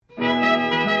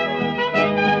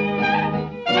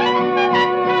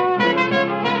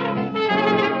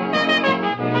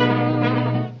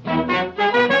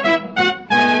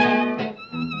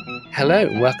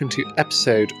Hello and welcome to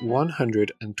episode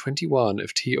 121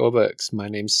 of Tea or Books. My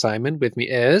name's Simon. With me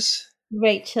is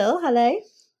Rachel. Hello.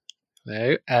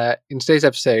 Hello. In today's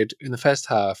episode, in the first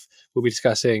half, we'll be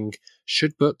discussing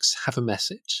Should Books Have a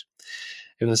Message?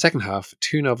 In the second half,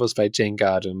 two novels by Jane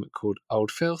Gardam called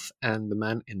Old Filth and The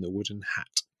Man in the Wooden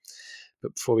Hat.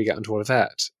 But before we get onto all of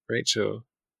that, Rachel,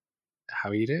 how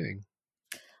are you doing?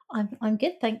 I'm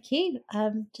good, thank you.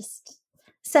 Just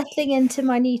settling into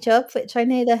my new job, which I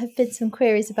know there have been some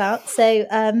queries about. So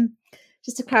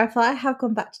just to clarify, I have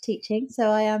gone back to teaching. So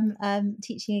I am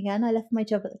teaching again. I left my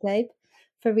job at the Globe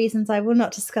for reasons I will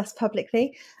not discuss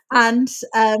publicly. And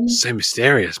so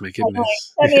mysterious, my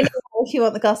goodness. If you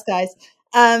want the goss, guys.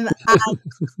 And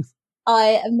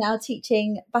I am now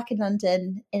teaching back in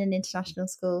London in an international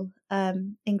school,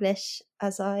 English,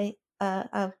 as I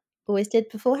always did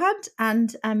beforehand,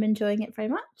 and I'm enjoying it very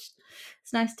much.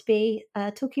 It's nice to be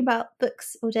talking about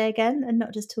books all day again and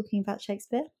not just talking about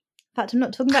Shakespeare. In fact, I'm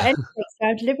not talking about any Shakespeare.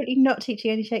 I'm deliberately not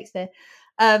teaching any Shakespeare.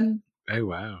 Oh,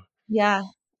 wow. Yeah.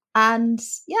 And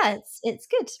yeah, it's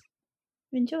good.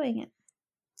 I'm enjoying it.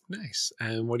 Nice.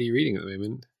 And what are you reading at the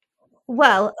moment?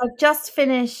 Well, I've just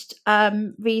finished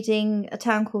reading A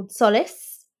Town Called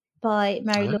Solace by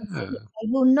Mary Lawson. I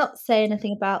will not say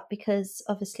anything about because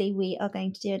obviously we are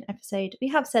going to do an episode. We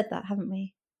have said that, haven't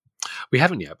we? We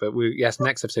haven't yet, but yes,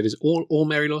 next episode is all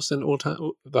Mary Lawson,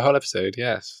 the whole episode,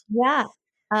 yes. Yeah.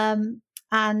 And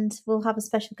we'll have a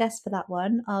special guest for that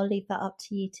one. I'll leave that up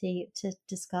to you to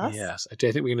discuss. Yes, I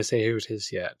don't think we're going to say who it is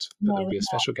yet, but there'll be a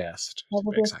special guest.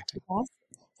 Very exciting. So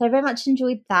I very much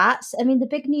enjoyed that. I mean, the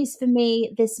big news for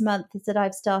me this month is that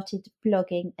I've started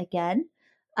blogging again.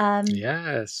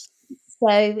 Yes.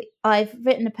 So I've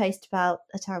written a post about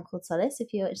A Town Called Solace,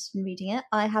 if you're interested in reading it.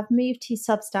 I have moved to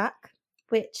Substack,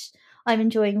 which I'm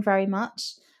enjoying very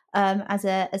much as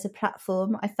a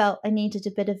platform. I felt I needed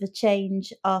a bit of a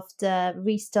change after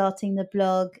restarting the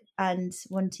blog and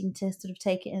wanting to sort of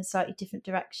take it in a slightly different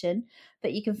direction.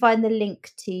 But you can find the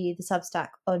link to the Substack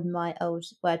on my old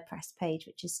WordPress page,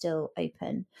 which is still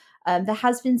open. There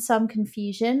has been some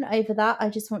confusion over that. I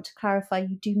just want to clarify,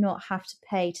 you do not have to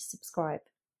pay to subscribe.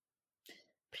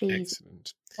 Please.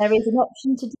 Excellent. There is an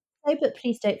option to do so, but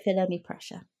please don't feel any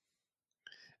pressure.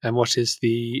 And what is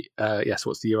the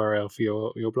what's the URL for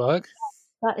your blog?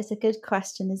 That is a good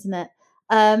question, isn't it?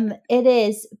 It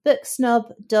is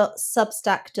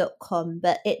booksnob.substack.com,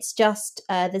 but it's just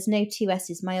there's no two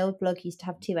S's. My old blog used to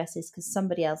have two S's because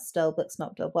somebody else stole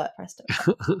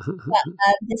booksnob.wordpress.com.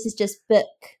 This is just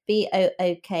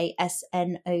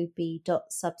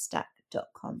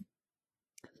booksnob.substack.com.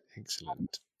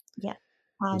 Excellent. Yeah.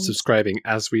 I'm subscribing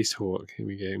as we talk. Here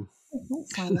we go.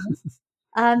 Thanks, Simon.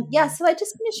 So I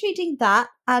just finished reading that,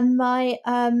 and my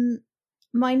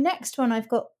my next one I've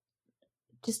got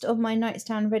just on my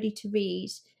nightstand ready to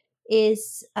read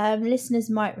is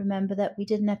listeners might remember that we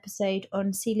did an episode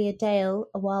on Celia Dale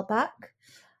a while back.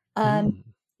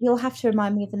 You'll have to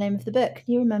remind me of the name of the book.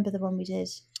 Can you remember the one we did?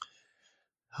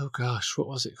 Oh gosh, what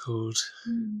was it called?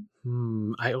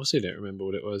 I also don't remember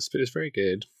what it was, but it's very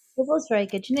good. It was very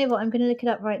good. You know what? I'm going to look it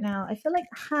up right now. I feel like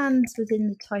Hands was in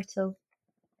the title.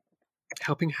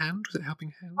 Helping Hand? Was it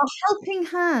Helping Hand? Oh, Helping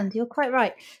Hand. You're quite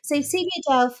right. So Celia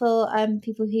Dale, for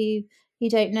people who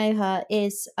don't know her,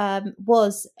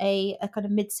 was a kind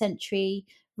of mid-century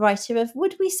writer of,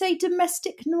 would we say,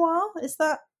 domestic noir? Is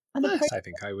that an approach? Yes, I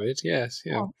think I would. Yes,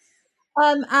 yeah.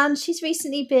 And she's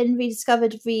recently been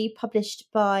rediscovered, republished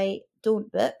by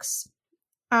Daunt Books.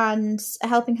 And A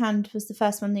Helping Hand was the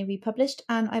first one they republished,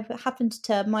 and I happened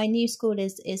to my new school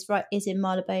is in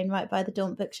Marylebone, right by the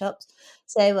Daunt bookshops.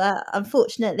 So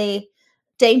unfortunately,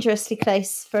 dangerously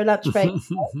close for a lunch break.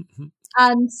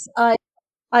 And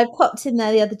I popped in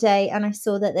there the other day, and I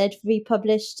saw that they'd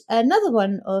republished another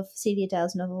one of Celia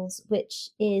Dale's novels,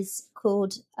 which is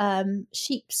called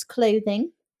Sheep's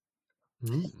Clothing.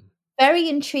 Very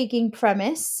intriguing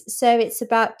premise. So it's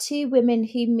about two women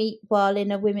who meet while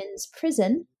in a women's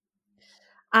prison.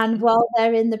 And while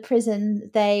they're in the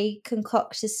prison, they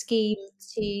concoct a scheme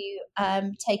to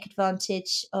take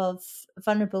advantage of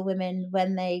vulnerable women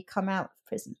when they come out of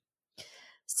prison.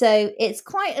 So it's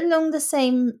quite along the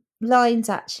same lines,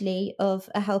 actually,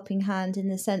 of A Helping Hand, in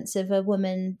the sense of a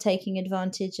woman taking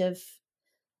advantage of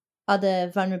other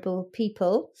vulnerable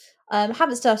people. I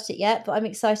haven't started it yet, but I'm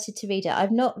excited to read it.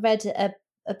 I've not read a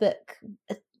book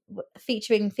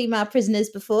featuring female prisoners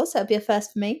before, so it'll be a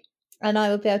first for me, and I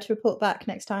will be able to report back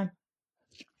next time.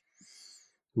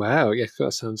 Wow, yeah,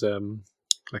 that sounds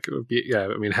like it would be. Yeah,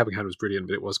 I mean, Helping Hand was brilliant,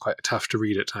 but it was quite tough to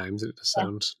read at times. It does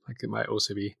sound like it might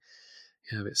also be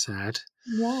a bit sad.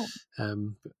 Yeah. But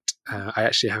I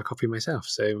actually have a copy myself,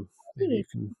 so maybe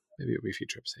maybe it'll be a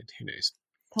future episode. Who knows?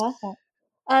 Perfect.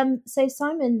 So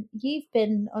Simon, you've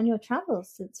been on your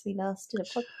travels since we last did a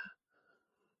podcast.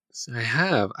 So I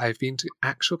have. I've been to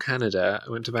actual Canada. I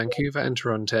went to Vancouver and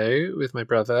Toronto with my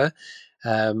brother.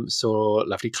 Saw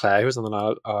lovely Claire, who was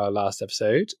on our last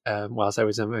episode. Whilst I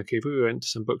was in Vancouver, we went to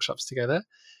some bookshops together.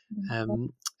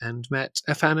 And met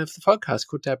a fan of the podcast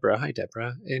called Deborah. Hi,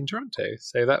 Deborah, in Toronto.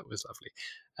 So that was lovely.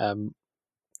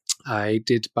 I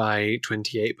did buy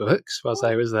 28 books whilst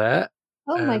I was there.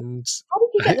 Oh my! And How did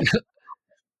you get them?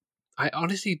 I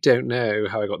honestly don't know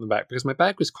how I got them back, because my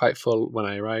bag was quite full when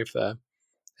I arrived there.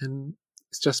 And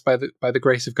it's just by the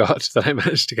grace of God that I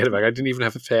managed to get it back. I didn't even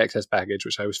have to pay excess baggage,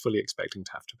 which I was fully expecting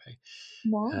to have to pay.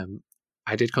 Wow.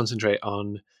 I did concentrate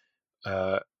on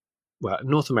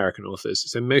North American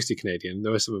authors, so mostly Canadian.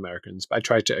 There were some Americans, but I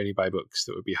tried to only buy books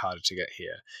that would be harder to get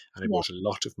here. And I bought a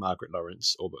lot of Margaret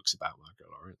Lawrence, or books about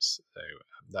Margaret Lawrence. So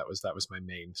that was my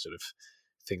main sort of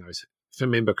thing.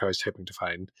 Main book I was hoping to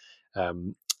find.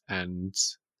 And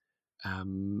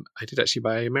I did actually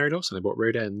buy Mary Lawson. I bought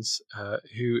Road Ends,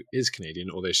 who is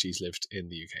Canadian, although she's lived in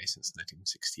the UK since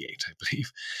 1968, I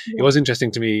believe. It was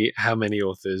interesting to me how many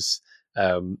authors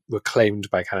were claimed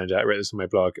by Canada. I wrote this on my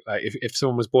blog. Like, if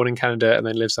someone was born in Canada and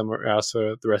then lived somewhere else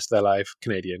for the rest of their life,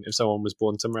 Canadian. If someone was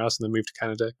born somewhere else and then moved to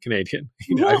Canada, Canadian.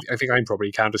 I think I'm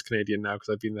probably count as Canadian now because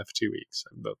I've been there for 2 weeks.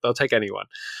 But they'll take anyone.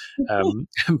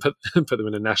 Put them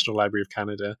in a National Library of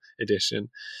Canada edition.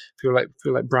 People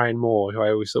like Brian Moore, who I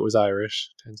always thought was Irish.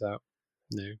 Turns out,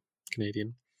 no,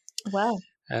 Canadian. Wow.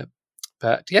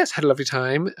 But yes, had a lovely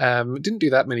time. Didn't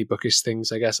do that many bookish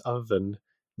things, I guess, other than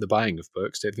the buying of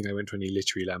books. Don't think I went to any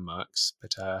literary landmarks,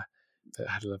 but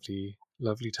had a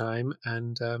lovely time.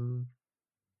 And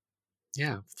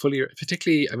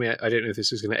particularly, I mean, I don't know if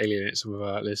this is going to alienate some of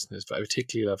our listeners, but I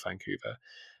particularly love Vancouver.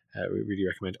 We really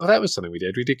recommend. Oh, that was something we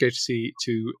did. We did go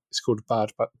it's called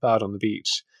Bard on the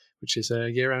Beach, which is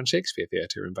a year-round Shakespeare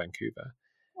theatre in Vancouver.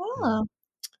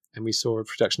 And we saw a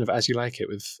production of As You Like It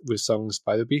with songs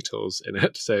by the Beatles in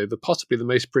it. So possibly the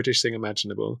most British thing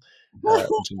imaginable was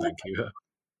in Vancouver.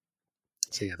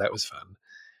 So yeah, that was fun.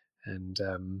 And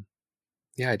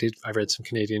I read some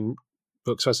Canadian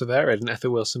books whilst I was there. I read an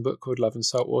Ethel Wilson book called Love and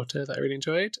Saltwater that I really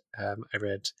enjoyed. I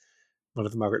read one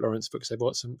of the Margaret Lawrence books I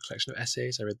bought, some collection of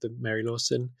essays. I read the Mary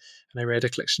Lawson, and I read a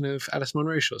collection of Alice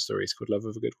Munro short stories called Love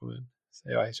of a Good Woman.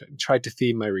 So I tried to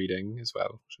theme my reading as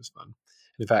well, which was fun. And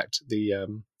in fact,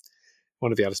 the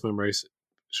one of the Alice Munro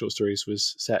short stories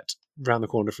was set round the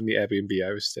corner from the Airbnb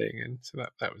I was staying in, so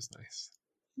that was nice.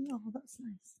 Oh, that's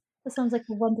nice. That sounds like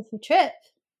a wonderful trip.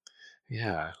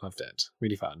 Yeah, I loved it.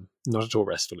 Really fun. Not at all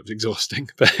restful. It was exhausting,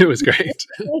 but it was great.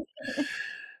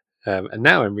 And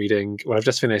now I'm reading, I've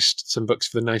just finished some books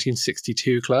for the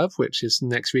 1962 Club, which is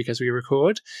next week as we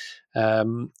record.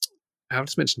 I'll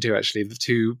just mention two, actually, the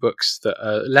two books that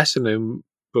are lesser known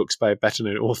books by better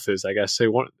known authors, I guess. So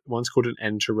one's called An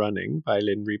End to Running by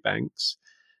Lynn Rebanks,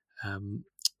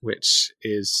 which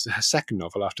is her second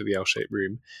novel after The L-Shaped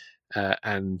Room,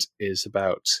 and is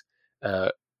about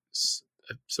a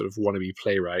sort of wannabe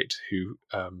playwright who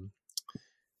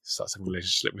starts having a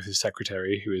relationship with his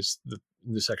secretary, who is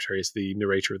the secretary is the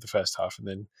narrator of the first half,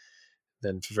 and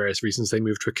then for various reasons they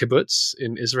move to a kibbutz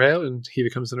in Israel, and he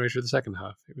becomes the narrator of the second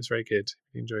half. It was very good.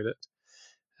 I enjoyed it.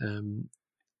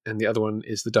 And the other one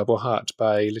is The Double Heart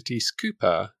by Lettice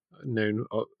Cooper, known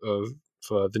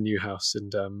for The New House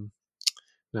and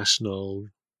National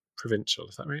Provincial.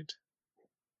 Is that right?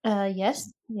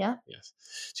 Yes. Yeah. Yes.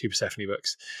 Two Persephone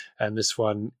books. And this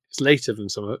one is later than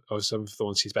some of the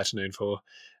ones she's better known for.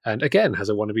 And again, has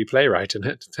a wannabe playwright in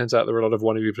it. Turns out there were a lot of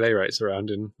wannabe playwrights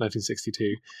around in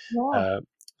 1962. Yeah.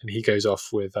 And he goes off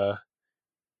with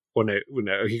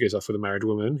he goes off with a married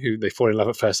woman who they fall in love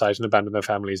at first sight and abandon their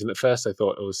families. And at first I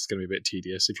thought, this is going to be a bit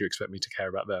tedious if you expect me to care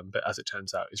about them. But as it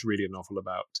turns out, it's really a novel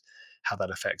about how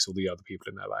that affects all the other people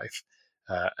in their life.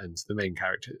 And the main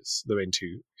characters, the main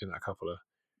two in that couple, are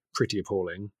pretty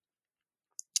appalling,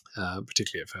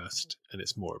 particularly at first. And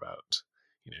it's more about,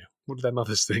 what do their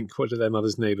mothers think? What do their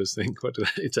mothers' neighbours think? What do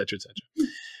they, et cetera, et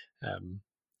cetera.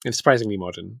 It's surprisingly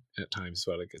modern at times as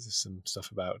well. It gives us some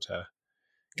stuff about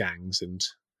gangs and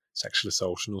sexual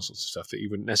assault and all sorts of stuff that you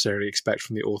wouldn't necessarily expect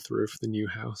from the author of The New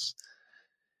House.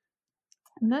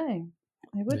 No,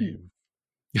 I wouldn't.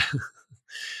 No.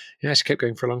 Yeah, she kept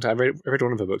going for a long time. I read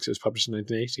one of her books. It was published in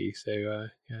 1980, so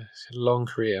she had a long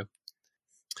career.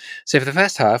 So for the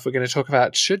first half, we're going to talk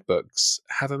about should books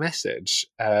have a message?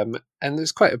 And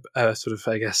there's quite a sort of,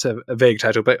 I guess, a vague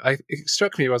title, but it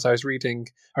struck me as I was reading,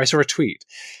 or I saw a tweet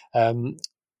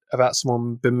about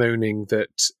someone bemoaning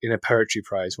that in a poetry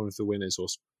prize, one of the winners, or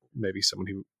maybe someone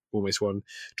who almost won,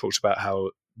 talked about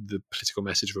how the political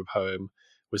message of a poem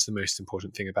was the most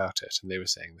important thing about it. And they were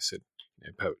saying this,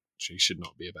 poetry should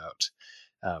not be about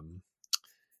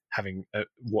having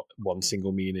one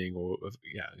single meaning, or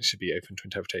it should be open to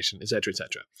interpretation, etc.,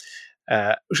 etc.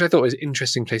 Which I thought was an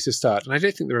interesting place to start. And I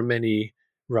don't think there are many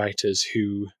writers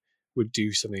who would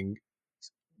do something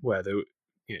where the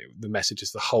message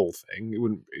is the whole thing. It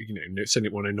wouldn't, certainly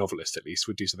one novelist at least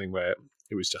would do something where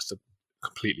it was just a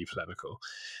completely polemical.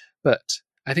 But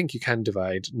I think you can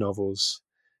divide novels,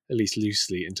 at least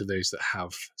loosely, into those that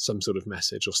have some sort of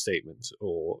message or statement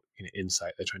or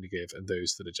insight they're trying to give, and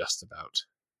those that are just about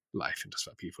life and just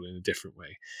about people in a different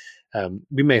way.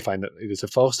 We may find that it is a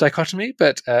false dichotomy,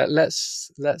 but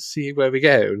let's see where we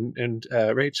go. And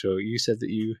Rachel, you said that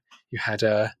you had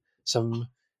some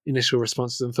initial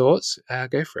responses and thoughts.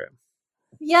 Go for it.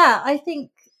 Yeah, I think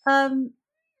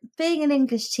being an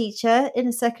English teacher in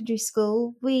a secondary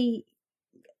school, we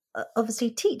obviously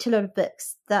teach a lot of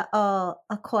books that are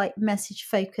quite message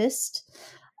focused.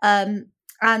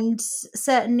 And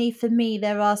certainly for me,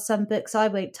 there are some books I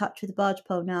won't touch with a barge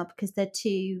pole now because they're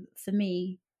too, for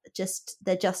me,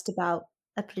 they're just about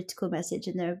a political message,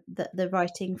 and the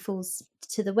writing falls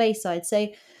to the wayside. So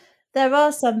there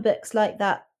are some books like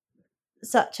that,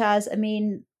 such as, I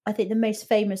think the most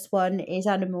famous one is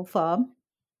Animal Farm,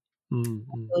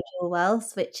 George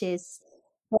Orwell's, which is,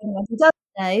 for anyone who doesn't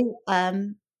know,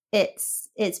 it's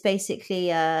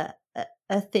basically a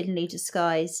thinly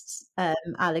disguised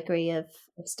allegory of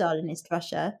Stalinist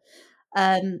Russia.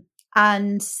 And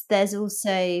there's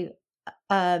also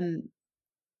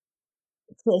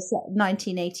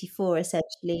 1984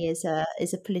 essentially is a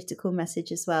political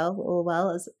message as well,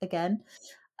 Orwell as again.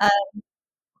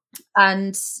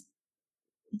 And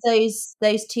those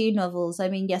two novels,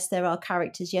 yes, there are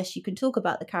characters, yes, you can talk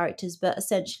about the characters, but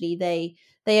essentially they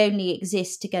only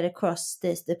exist to get across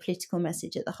the political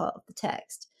message at the heart of the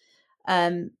text.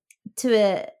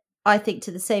 I think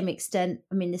to the same extent,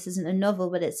 this isn't a novel,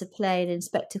 but it's a play,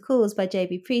 Inspector Calls by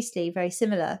J.B. Priestley, very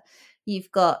similar.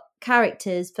 You've got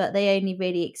characters, but they only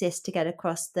really exist to get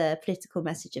across the political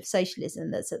message of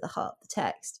socialism that's at the heart of the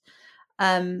text.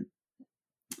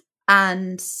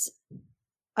 And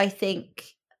I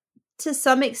think to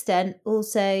some extent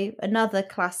also another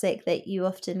classic that you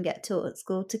often get taught at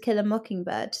school, To Kill a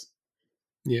Mockingbird.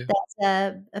 Yeah. That's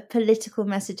a political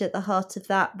message at the heart of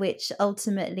that, which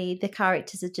ultimately the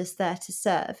characters are just there to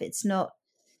serve. It's not,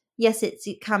 yes, it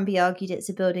can be argued it's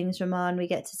a bildungsroman. We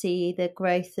get to see the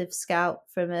growth of Scout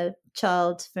from a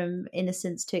child, from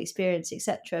innocence to experience,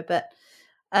 etc. But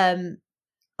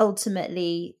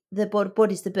ultimately,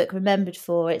 what is the book remembered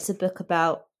for? It's a book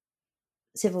about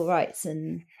civil rights.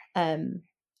 And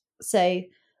so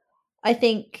I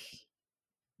think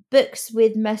books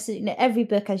with message, every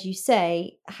book, as you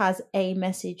say, has a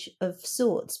message of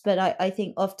sorts, but I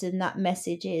think often that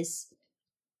message is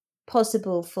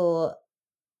possible for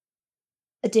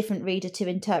a different reader to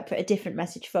interpret a different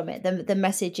message from it. The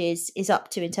message is up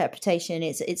to interpretation.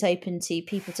 It's open to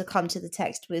people to come to the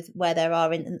text with where they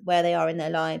are in their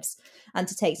lives and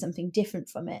to take something different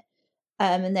from it.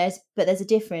 And there's a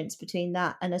difference between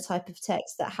that and a type of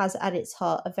text that has at its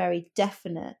heart a very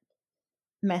definite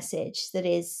message that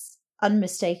is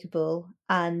unmistakable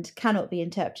and cannot be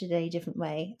interpreted any different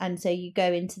way. And so you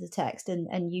go into the text and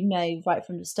right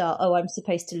from the start, oh, I'm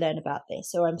supposed to learn about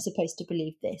this, or I'm supposed to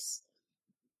believe this.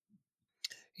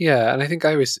 Yeah, and I think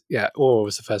Orwell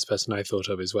was the first person I thought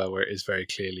of as well, where it is very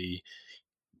clearly,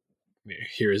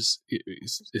 here is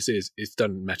it's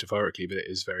done metaphorically, but it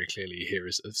is very clearly, here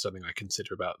is something I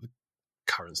consider about the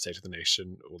current state of the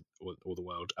nation or the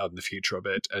world and the future of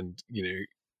it. And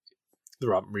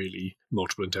there aren't really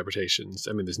multiple interpretations.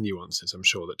 There's nuances, I'm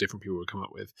sure, that different people would come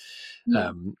up with.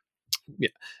 And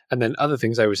then other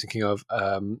things I was thinking of,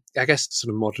 I guess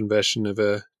sort of modern version of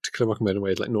a To Kill a Mockingbird in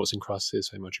ways like Noughts and Crosses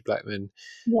by Marjorie Blackman.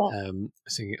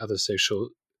 Thinking other not social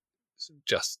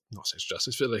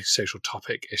justice, but like social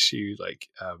topic issue, like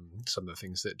some of the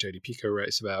things that Jodi Picoult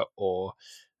writes about, or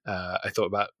I thought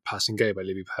about Passing Go by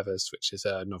Libby Purves, which is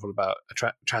a novel about a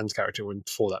trans character, when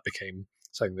before that became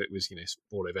something that was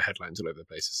all over headlines all over the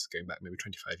place, going back maybe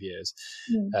 25 years.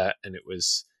 And it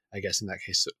was, I guess in that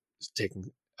case,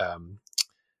 taking a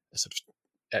sort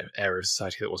of area of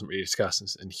society that wasn't really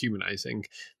discussed and humanizing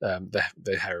the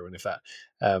heroine of that.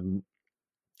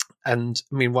 And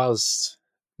whilst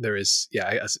there is,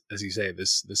 as you say,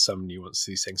 there's some nuance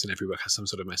to these things, and every book has some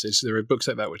sort of message. There are books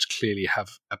like that which clearly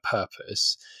have a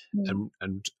purpose and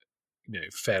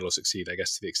fail or succeed, I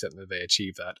guess, to the extent that they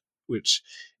achieve that, which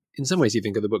in some ways you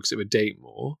think are the books that would date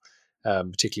more,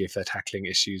 particularly if they're tackling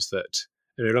issues that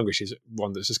are no longer issues.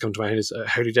 One that's just come to my head is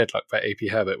Holy Deadlock by A.P.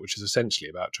 Herbert, which is essentially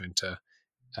about trying to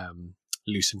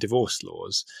loosen divorce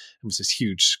laws, and was this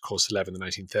huge cause célèbre in the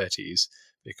 1930s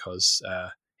because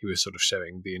he was sort of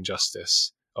showing the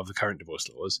injustice of the current divorce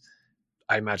laws.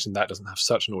 I imagine that doesn't have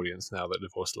such an audience now that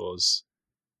divorce laws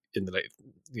in the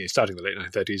starting in the late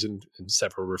 1930s and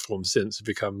several reforms since have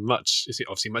become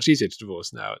obviously much easier to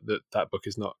divorce now. That book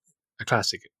is not a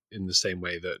classic in the same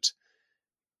way that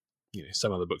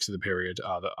some other books of the period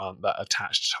aren't that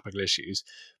attached to topical issues.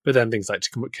 But then things like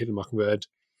To Kill a Mockingbird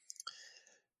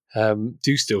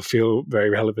do still feel very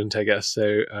relevant, I guess.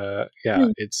 So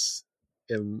it's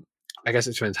I guess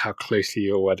it depends how closely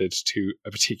you're wedded to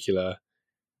a particular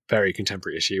very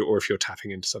contemporary issue, or if you're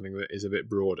tapping into something that is a bit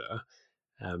broader.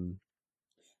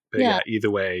 But either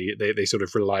way, they sort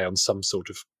of rely on some sort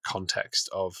of context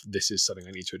of this is something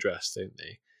I need to address, don't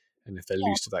they? And if they're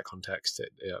loose to that context,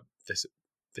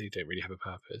 they don't really have a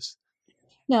purpose.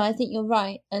 No, I think you're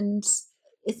right. And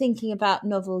thinking about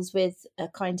novels with a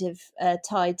kind of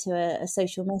tied to a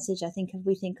social message, I think if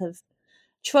we think of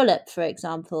Trollope, for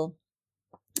example,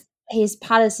 his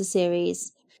Palliser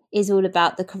series is all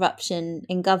about the corruption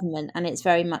in government, and it's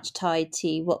very much tied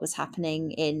to what was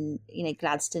happening in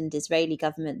Gladstone Disraeli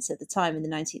governments at the time in the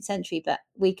 19th century. But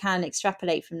we can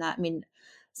extrapolate from that. I mean,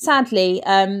 sadly,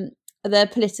 the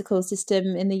political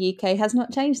system in the UK has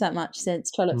not changed that much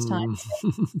since Trollope's time.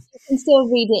 You can still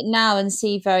read it now and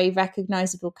see very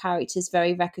recognizable characters,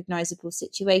 very recognizable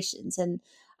situations, and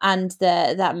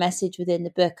that message within the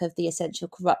book of the essential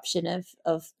corruption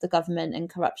of the government and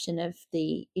corruption of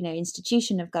the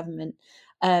institution of government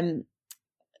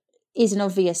is an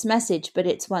obvious message, but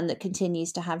it's one that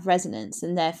continues to have resonance,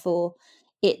 and therefore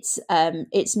it's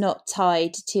not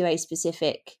tied to a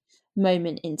specific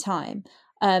moment in time.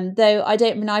 Though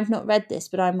I've not read this,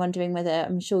 but I'm wondering whether,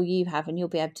 I'm sure you have, and you'll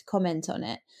be able to comment on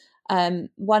it.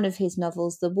 One of his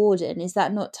novels, The Warden, is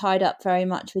that not tied up very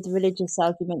much with religious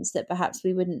arguments that perhaps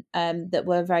we wouldn't, that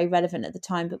were very relevant at the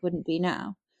time, but wouldn't be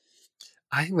now?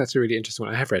 I think that's a really interesting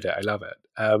one. I have read it. I love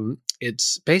it.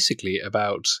 It's basically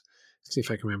about, let's see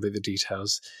if I can remember the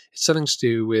details. It's something to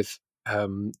do with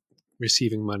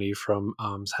receiving money from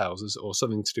almshouses, or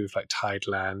something to do with like tide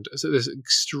land. So there's an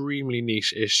extremely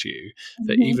niche issue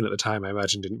that even at the time I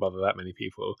imagine didn't bother that many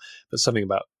people. But something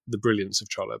about the brilliance of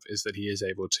Trollope is that he is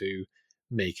able to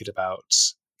make it about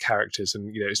characters,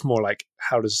 and it's more like,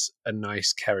 how does a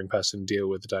nice, caring person deal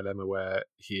with the dilemma where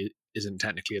he isn't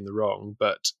technically in the wrong,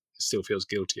 but still feels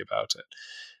guilty about it.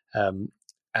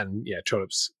 And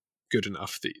Trollope's good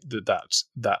enough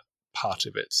that part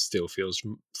of it still feels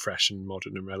fresh and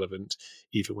modern and relevant,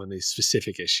 even when the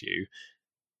specific issue,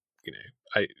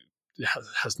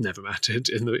 has never mattered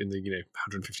in the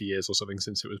 150 years or something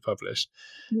since it was published.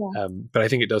 But I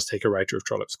think it does take a writer of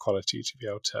Trollope's quality to be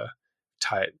able to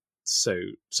tie it so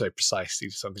precisely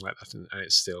to something like that, and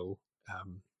it's still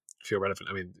feel relevant.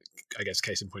 I mean, I guess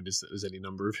case in point is that there's any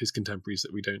number of his contemporaries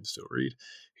that we don't still read,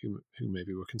 who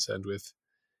maybe were concerned with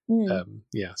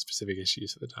specific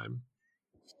issues at the time.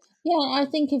 Yeah, I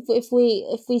think if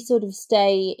we sort of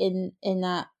stay in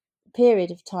that period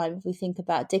of time, if we think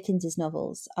about Dickens's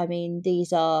novels, I mean,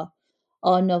 these are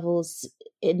novels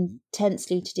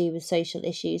intensely to do with social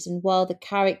issues, and while the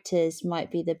characters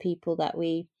might be the people that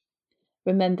we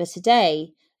remember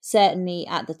today, certainly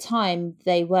at the time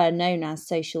they were known as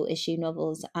social issue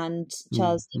novels, and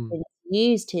Charles Dickens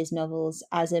used his novels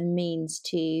as a means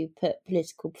to put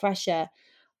political pressure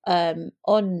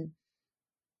on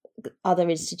other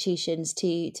institutions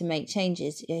to make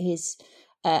changes. His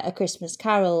A Christmas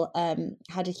Carol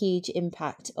had a huge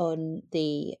impact on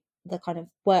the kind of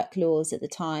work laws at the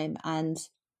time, and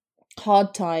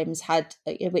Hard Times had,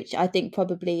 which I think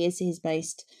probably is his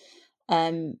most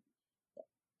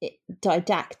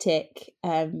didactic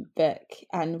book,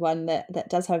 and one that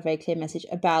does have a very clear message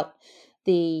about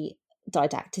the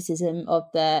didacticism of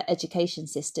the education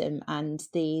system and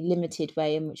the limited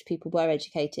way in which people were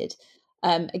educated.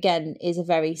 Again, is a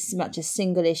very much a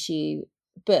single issue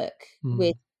book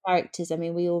with characters. I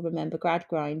mean, we all remember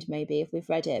Gradgrind, maybe, if we've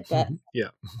read it, but yeah,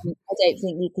 I don't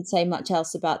think you could say much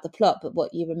else about the plot, but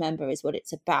what you remember is what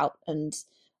it's about. And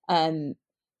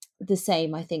the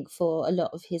same, I think, for a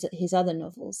lot of his other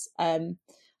novels.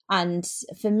 And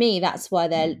for me, that's why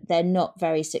they're not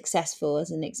very successful as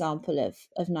an example of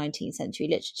 19th century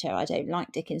literature. I don't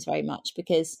like Dickens very much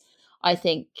because I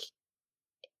think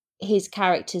his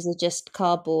characters are just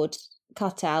cardboard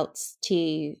cutouts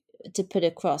to put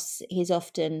across. He's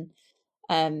often,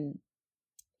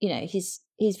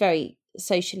 he's very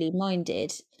socially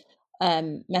minded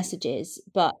messages,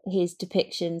 but his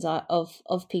depictions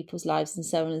of people's lives and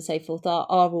so on and so forth are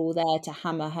all there to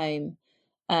hammer home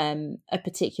a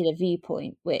particular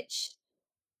viewpoint, which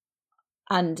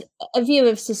and a view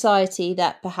of society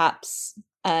that perhaps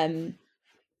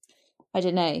I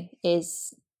don't know,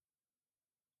 is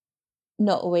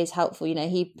not always helpful.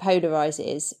 He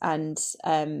polarizes, and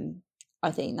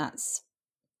I think that's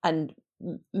and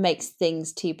makes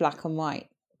things too black and white,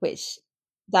 which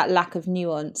that lack of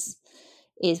nuance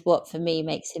is what for me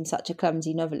makes him such a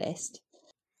clumsy novelist.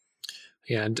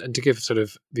 Yeah, and to give sort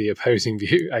of the opposing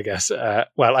view, I guess.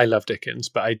 Well, I love Dickens,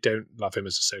 but I don't love him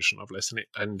as a social novelist,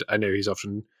 and I know he's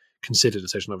often considered a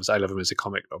social novelist. I love him as a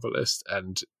comic novelist,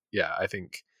 and yeah, I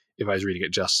think if I was reading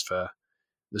it just for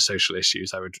the social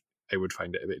issues, I would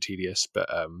find it a bit tedious. But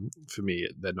for me,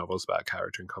 they're novels about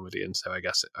character and comedy, and so I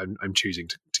guess I'm choosing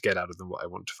to get out of them what I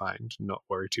want to find, not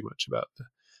worry too much about the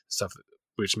stuff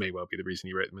which may well be the reason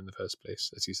you wrote them in the first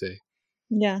place, as you say.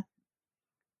 Yeah.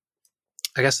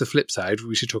 I guess the flip side,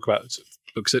 we should talk about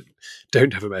books that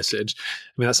don't have a message.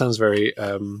 I mean, that sounds very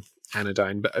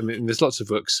anodyne, but I mean, there's lots of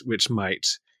books which might,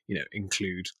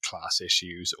 include class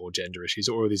issues or gender issues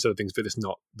or all these other things, but it's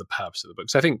not the purpose of the book.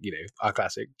 So I think, our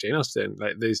classic Jane Austen,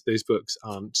 like those books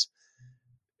aren't,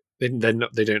 they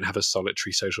don't have a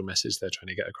solitary social message they're trying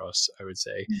to get across. I would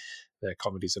say they're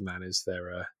comedies of manners.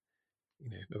 They're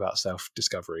about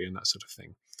self-discovery and that sort of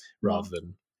thing, Yeah. rather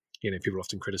than, people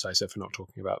often criticize her for not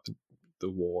talking about the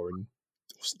war and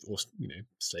or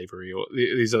slavery or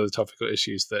these other topical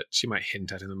issues that she might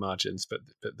hint at in the margins, but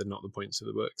they're not the points of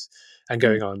the books. And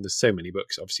going on, there's so many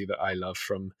books obviously that I love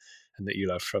from and that you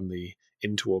love from the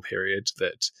interwar period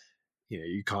that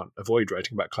you can't avoid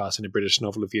writing about class in a British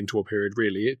novel of the interwar period.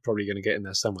 Really, it's probably going to get in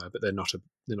there somewhere, but they're not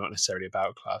necessarily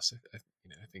about class. I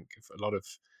think if a lot of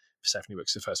Persephone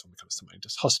books, the first one that comes to mind,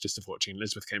 just Hostages to Fortune,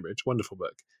 Elizabeth Cambridge, wonderful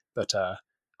book, but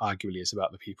arguably is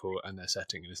about the people and their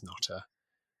setting and is not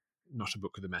a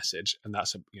book with a message. And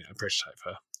that's a prototype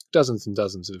for dozens and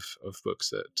dozens of books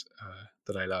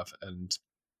that I love. And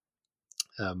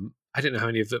I don't know how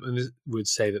many of them would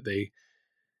say that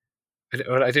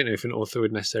I don't know if an author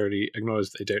would necessarily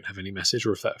acknowledge that they don't have any message,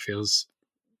 or if that feels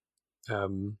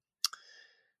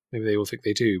maybe they all think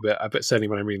they do, but certainly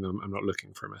when I'm reading them, I'm not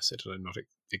looking for a message and I'm not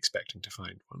expecting to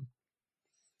find one.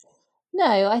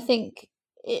 No, I think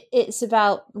it's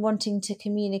about wanting to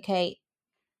communicate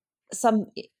some.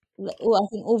 Well, I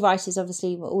think all writers,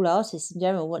 obviously, all artists in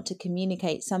general, want to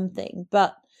communicate something.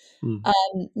 But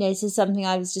this is something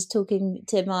I was just talking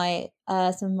to my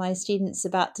some of my students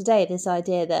about today. This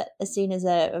idea that as soon as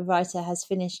a writer has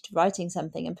finished writing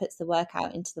something and puts the work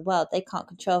out into the world, they can't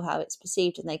control how it's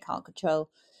perceived, and they can't control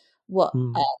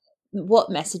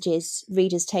what messages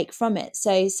readers take from it.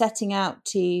 So setting out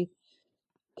to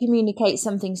communicate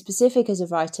something specific as a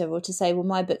writer, or to say, well,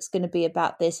 my book's going to be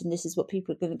about this and this is what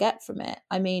people are going to get from it.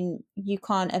 I mean, you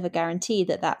can't ever guarantee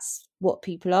that that's what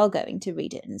people are going to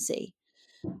read it and see.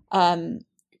 I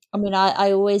mean,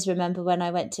 I always remember when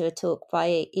I went to a talk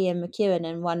by Ian McEwan,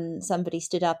 and somebody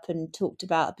stood up and talked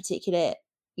about a particular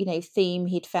theme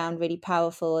he'd found really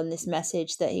powerful, and this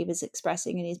message that he was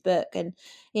expressing in his book, and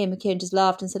Ian McEwan just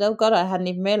laughed and said, oh god, I hadn't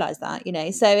even realized that.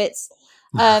 So it's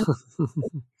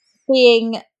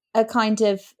being a kind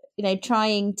of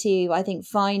trying to, I think,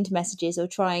 find messages, or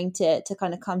trying to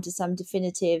kind of come to some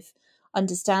definitive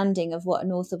understanding of what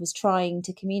an author was trying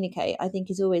to communicate, I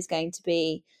think is always going to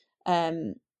be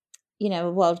a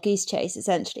wild goose chase,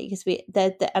 essentially, because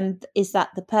and is that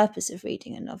the purpose of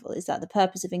reading a novel? Is that the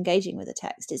purpose of engaging with a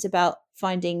text? It's about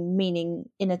finding meaning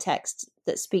in a text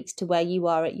that speaks to where you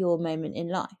are at your moment in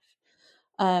life.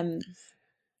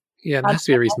 Yeah, there has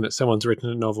to be a reason that someone's written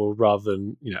a novel rather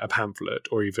than a pamphlet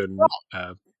or even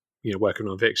work on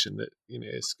non-fiction. That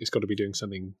it's got to be doing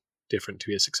something different to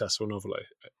be a successful novel.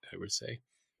 I would say.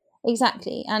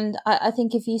 Exactly, and I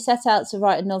think if you set out to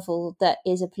write a novel that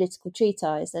is a political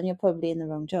treatise, then you're probably in the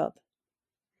wrong job.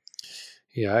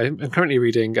 Yeah, I'm currently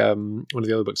reading one of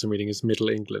the other books I'm reading is Middle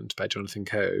England by Jonathan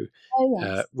Coe,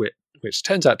 Yes. which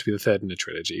turns out to be the third in a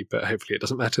trilogy, but hopefully it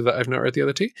doesn't matter that I've not read the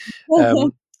other two.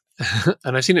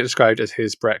 And I've seen it described as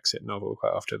his Brexit novel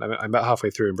quite often. I'm about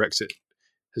halfway through and Brexit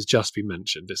has just been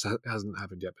mentioned. It hasn't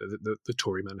happened yet, but the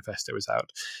Tory manifesto is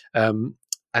out.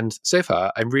 And so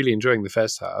far, I'm really enjoying the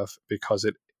first half because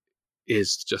it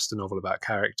is just a novel about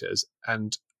characters.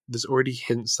 And there's already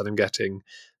hints that I'm getting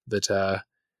that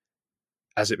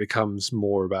as it becomes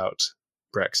more about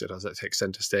Brexit, as it takes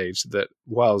centre stage, that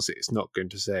whilst it's not going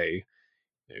to say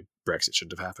Brexit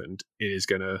shouldn't have happened, it is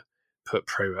going to put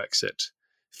pro-Brexit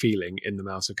feeling in the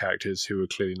mouths of characters who are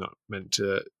clearly not meant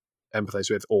to empathise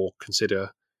with or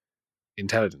consider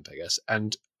intelligent, I guess.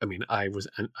 And I mean, I was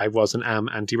and am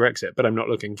anti-Brexit, but I'm not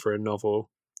looking for a novel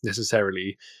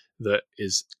necessarily that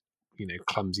is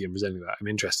clumsy and presenting that. I'm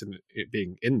interested in it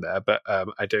being in there, but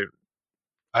I don't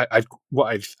I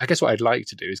guess what I'd like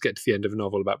to do is get to the end of a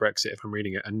novel about Brexit if I'm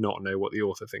reading it and not know what the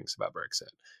author thinks about Brexit,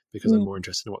 because I'm Mm, more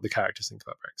interested in what the characters think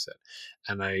about Brexit.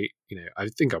 And I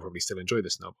think I'll probably still enjoy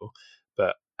this novel,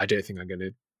 but I don't think I'm going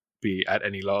to be at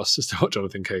any loss as to what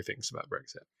Jonathan Coe thinks about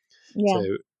Brexit. yeah.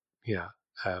 So yeah,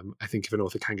 I think if an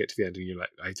author can get to the end and you're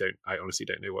like, I honestly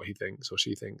don't know what he thinks or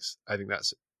she thinks, I think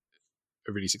that's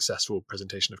a really successful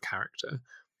presentation of character.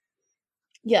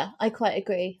 Yeah, I quite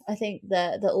agree. I think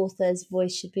the author's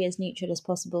voice should be as neutral as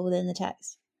possible within the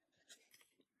text,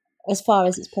 as far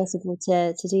as it's possible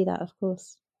to do that, of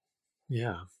course.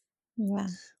 Yeah. Yeah.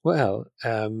 Well,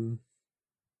 it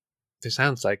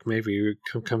sounds like maybe we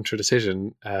can come to a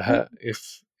decision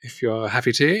if you're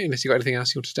happy to, unless you've got anything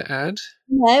else you wanted to add.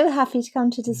 No, happy to come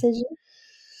to a decision.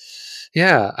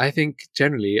 Yeah, I think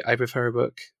generally I prefer a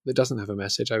book that doesn't have a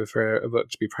message. I prefer a book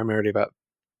to be primarily about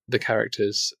the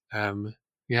characters.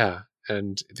 Yeah,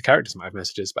 and the characters might have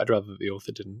messages, but I'd rather that the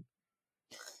author didn't.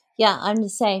 Yeah, I'm the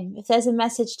same. If there's a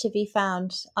message to be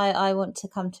found, I want to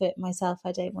come to it myself.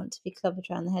 I don't want to be clubbered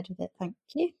around the head with it. Thank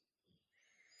you.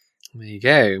 There you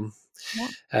go. Yeah.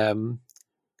 Um,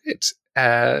 Good.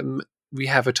 We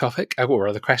have a topic, or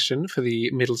rather, question for the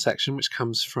middle section, which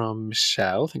comes from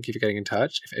Michelle. Thank you for getting in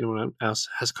touch. If anyone else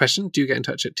has a question, do get in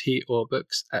touch at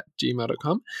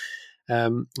torbooks@gmail.com.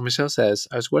 Michelle says,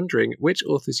 I was wondering which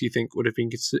authors you think would have been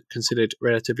considered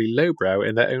relatively lowbrow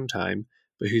in their own time,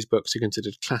 but whose books are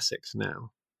considered classics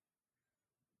now.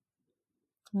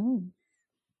 Oh.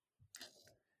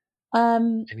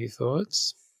 Um, Any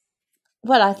thoughts?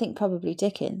 well, I think probably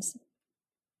Dickens.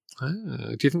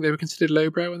 Do you think they were considered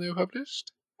lowbrow when they were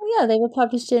published? Well, yeah, they were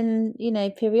published in,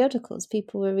 periodicals.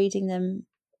 People were reading them,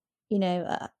 you know,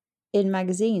 uh, in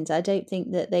magazines. I don't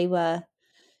think that they were.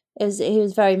 He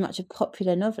was very much a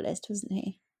popular novelist, wasn't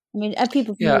he? I mean,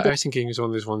 people from Yeah, all I was thinking he was one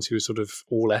of those ones who was sort of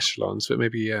all echelons, but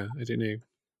maybe, yeah, I don't know.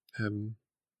 I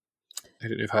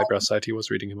don't know if Highbrow Society was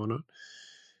reading him or not.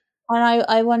 and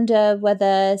I wonder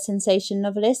whether sensation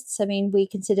novelists, I mean, we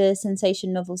consider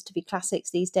sensation novels to be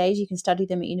classics these days. You can study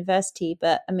them at university,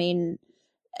 but I mean,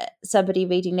 somebody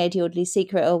reading Lady Audley's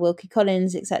Secret or Wilkie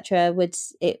Collins, etc., would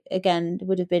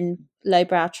have been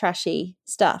lowbrow, trashy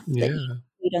stuff that you Yeah.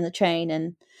 read on the train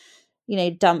and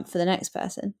dump for the next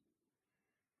person.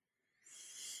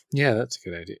 Yeah, that's a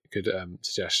good idea. Good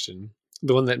suggestion.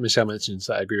 The one that Michelle mentions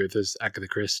that I agree with is Agatha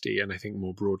Christie, and I think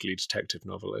more broadly detective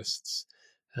novelists.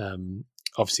 Um,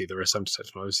 Obviously, there are some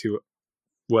detective novelists who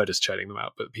were just churning them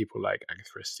out, but people like Agatha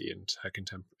Christie and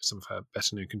some of her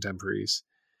better known contemporaries,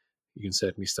 you can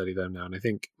certainly study them now. And I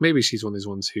think maybe she's one of those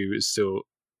ones who is still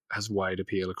has wide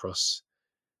appeal across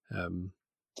different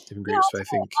Yeah, groups. But I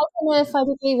think, I don't know if I'd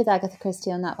agree with Agatha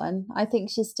Christie on that one. I think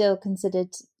she's still considered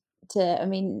I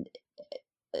mean,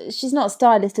 she's not a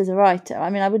stylist as a writer. I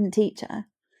mean, I wouldn't teach her.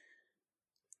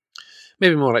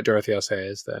 maybe more like Dorothy L.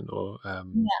 Sayers then, or Yeah.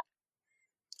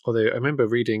 although I remember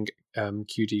reading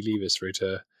Q.D. Leavis wrote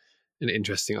an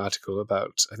interesting article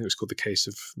about, I think it was called The Case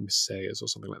of Miss Sayers or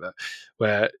something like that,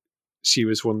 where she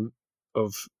was one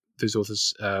of those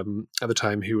authors at the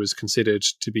time who was considered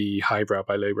to be highbrow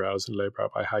by lowbrows and lowbrow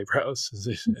by highbrows.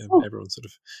 Everyone sort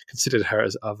of considered her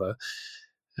as other.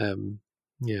 Um,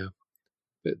 yeah,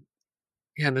 but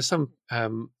yeah, and there's some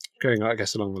going, I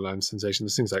guess, along the line of sensation.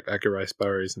 There's things like Edgar Rice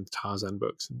Burroughs and Tarzan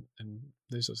books and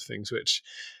those sorts of things, which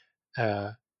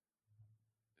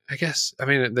I guess, I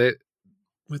mean,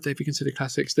 would they be considered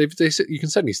classics? You can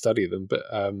certainly study them, but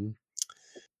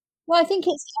Well, I think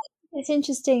it's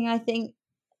interesting. I think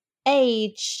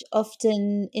age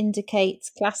often indicates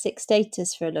classic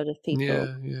status for a lot of people.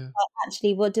 yeah, yeah. But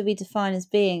actually, what do we define as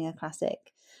being a classic?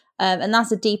 And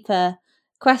that's a deeper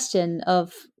question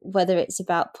of whether it's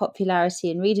about popularity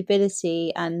and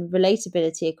readability and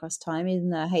relatability across time,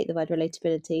 even though I hate the word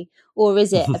relatability, or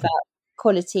is it about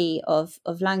quality of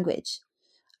language?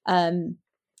 Um,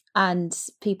 and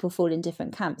people fall in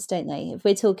different camps, don't they? If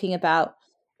we're talking about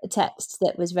a text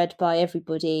that was read by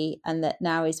everybody and that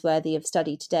now is worthy of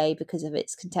study today because of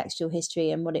its contextual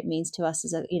history and what it means to us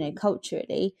as a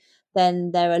culturally,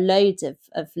 then there are loads of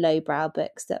lowbrow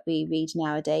books that we read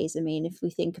nowadays. I mean, if we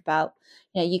think about,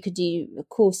 you could do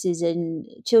courses in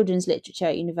children's literature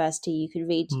at university. You could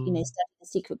read, Mm. study The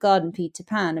Secret Garden, Peter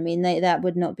Pan. I mean, that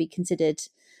would not be considered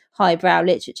highbrow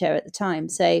literature at the time.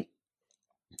 So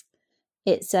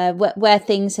it's where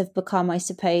things have become, I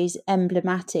suppose,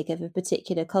 emblematic of a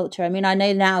particular culture. I mean, I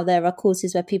know now there are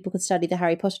courses where people could study the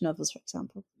Harry Potter novels, for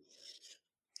example.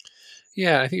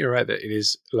 Yeah, I think you're right that it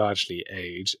is largely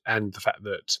age and the fact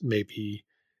that maybe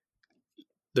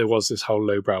there was this whole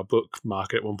lowbrow book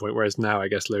market at one point, whereas now I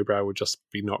guess lowbrow would just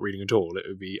be not reading at all. It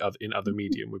would be in other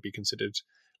medium would be considered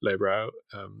lowbrow.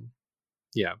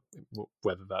 yeah,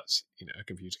 whether that's a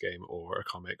computer game or a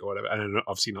comic or whatever. And I'm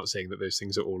obviously not saying that those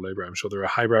things are all lowbrow. I'm sure there are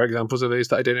highbrow examples of those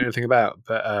that I don't know anything about.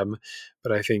 But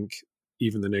I think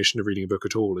even the notion of reading a book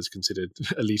at all is considered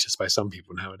elitist by some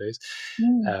people nowadays.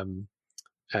 Mm. Um,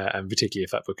 and particularly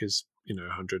if that book is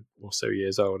 100 or so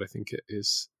years old, I think it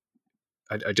is.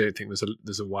 I don't think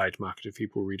there's a wide market of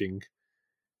people reading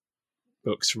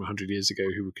books from 100 years ago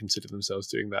who would consider themselves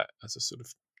doing that as a sort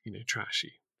of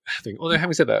trashy thing. Although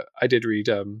having said that, I did read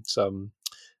some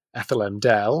Ethel M.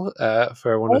 Dell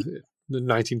for one of the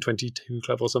 1922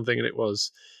 Club or something, and it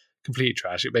was complete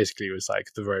trash. It basically was like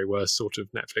the very worst sort of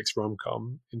Netflix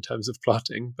rom-com in terms of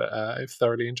plotting, but I've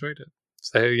thoroughly enjoyed it.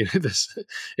 So this,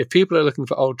 if people are looking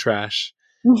for old trash,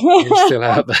 it's still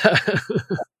out there.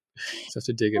 Just have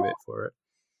to dig a bit for it.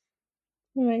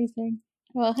 Amazing.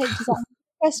 Well, I hope, does that answer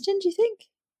the question, do you think?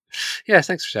 Yes,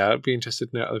 thanks for sharing. I'd be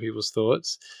interested to know other people's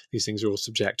thoughts. These things are all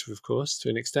subjective, of course, to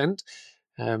an extent.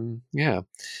 Yeah.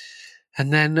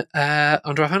 And then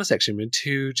onto our final section with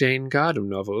 2 Jane Gardam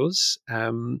novels.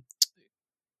 Rachel,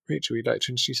 would you like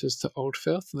to introduce us to Old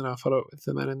Filth, and then I'll follow up with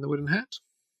The Man in the Wooden Hat?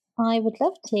 I would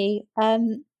love to.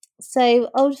 So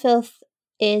Old Filth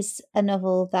is a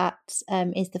novel that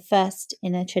is the first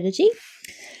in a trilogy,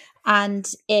 and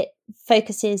it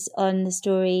focuses on the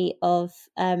story of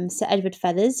Sir Edward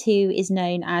Feathers, who is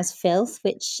known as Filth,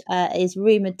 which is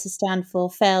rumoured to stand for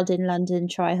Failed in London,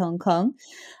 Try Hong Kong.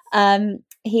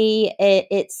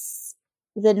 It's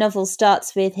the novel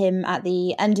starts with him at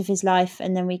the end of his life,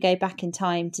 and then we go back in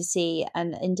time to see,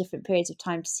 and in different periods of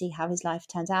time, to see how his life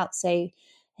turns out. So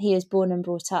he was born and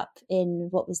brought up in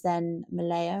what was then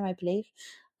Malaya, I believe,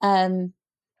 and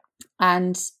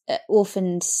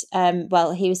orphaned.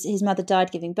 Well, his mother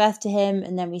died giving birth to him,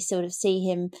 and then we sort of see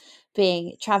him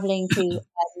traveling to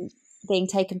being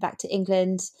taken back to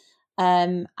England.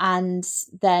 And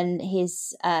then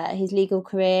his legal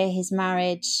career, his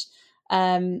marriage,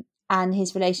 and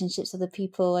his relationships with other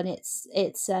people, and it's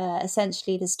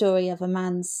essentially the story of a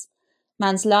man's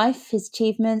life, his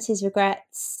achievements, his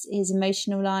regrets, his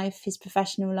emotional life, his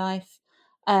professional life,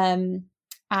 and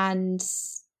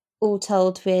all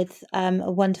told with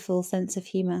a wonderful sense of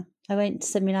humour. I won't.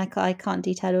 I mean, I can't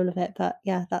detail all of it, but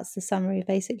yeah, that's the summary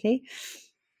basically.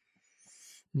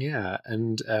 Yeah,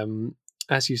 and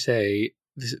as you say,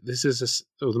 this is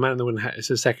The Man in the Wooden Hat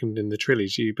is a second in the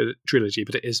trilogy, but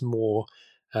it is more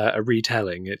a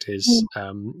retelling. It is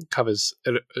covers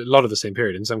a lot of the same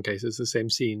period, in some cases the same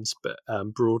scenes, but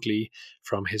broadly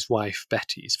from his wife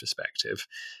Betty's perspective.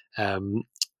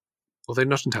 Although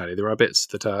not entirely, there are bits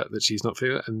that she's not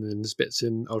feeling, and then there's bits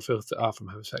in Old Filth that are from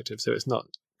her perspective. So it's not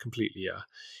completely,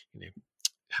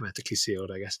 hermetically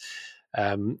sealed, I guess.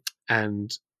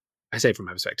 And I say from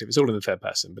her perspective, it's all in the third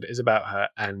person, but it is about her,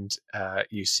 and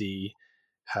you see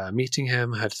her meeting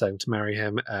him, her deciding to marry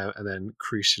him, and then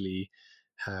crucially,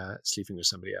 her sleeping with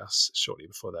somebody else shortly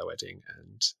before their wedding,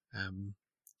 and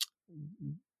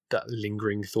that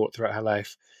lingering thought throughout her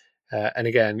life. And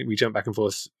again, we jump back and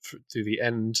forth through the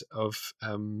end of,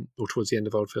 or towards the end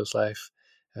of Old Phil's life,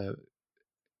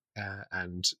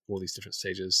 and all these different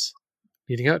stages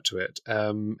leading up to it.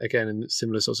 Again, in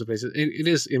similar sorts of places, it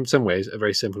is in some ways a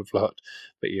very simple plot,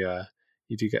 but you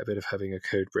do get a bit of having a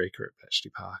code breaker at Bletchley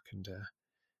Park, and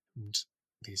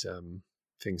these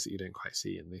things that you don't quite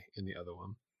see in the other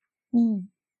one. Mm.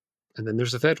 And then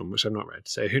there's a third one which I've not read,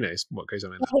 so who knows what goes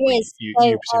on in that. There is. You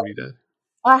presumably do.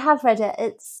 I have read it.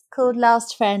 It's called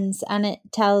Last Friends, and it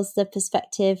tells the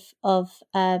perspective of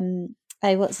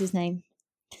what's his name?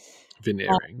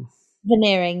 Veneering.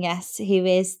 Veneering, yes, who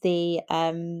is the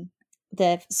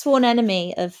sworn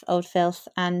enemy of Old Filth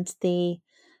and the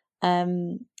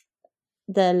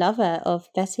lover of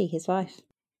Betty, his wife.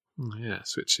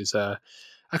 Yes, which is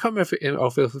I can't remember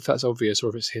if that's obvious or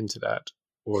if it's hinted at,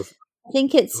 or if, I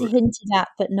think it's hinted at,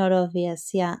 but not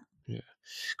obvious. Yeah. Yeah,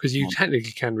 because you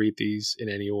technically can read these in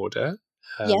any order.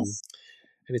 Yes.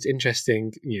 And it's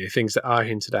interesting, things that are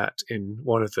hinted at in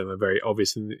one of them are very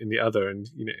obvious in the other, and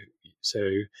so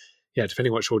yeah,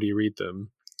 depending what order you read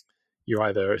them, you're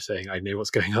either saying I know what's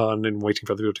going on and waiting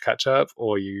for other people to catch up,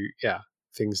 or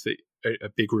things that are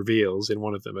big reveals in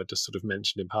one of them are just sort of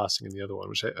mentioned in passing in the other one,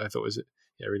 which I thought was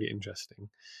really interesting.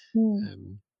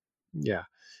 Mm.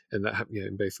 And that happened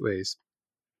in both ways.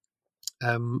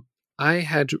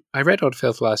 I read Odd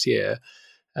Filth last year,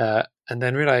 and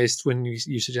then realised when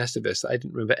you suggested this that I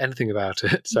didn't remember anything about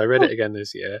it. So I read it again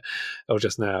this year, or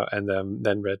just now, and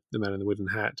then read The Man in the Wooden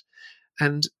Hat,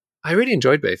 and I really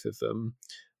enjoyed both of them.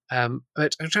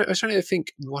 But I was trying to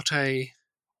think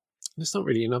it's not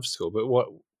really an obstacle, but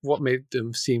what made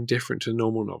them seem different to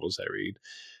normal novels I read,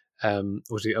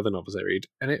 or to the other novels I read,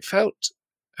 and it felt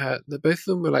that both of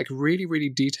them were like really, really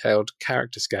detailed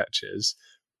character sketches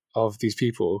of these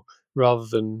people rather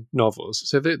than novels.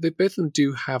 So they both of them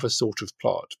do have a sort of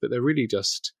plot, but they're really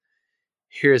just,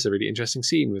 here's a really interesting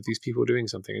scene with these people doing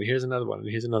something, and here's another one, and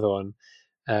here's another one,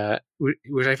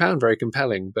 which I found very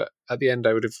compelling. But at the end,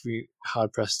 I would have been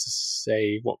hard pressed to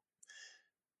say what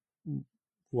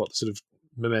the sort of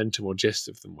momentum or gist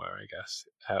of them were, I guess,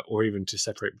 or even to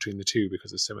separate between the two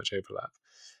because there's so much overlap.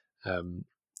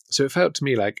 So it felt to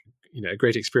me like, a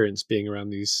great experience being around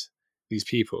these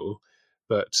people,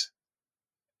 but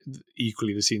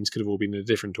equally the scenes could have all been in a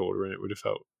different order, and it would have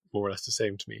felt more or less the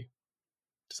same to me.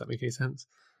 Does that make any sense?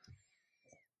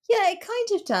 Yeah, it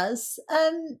kind of does.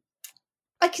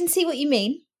 I can see what you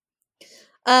mean.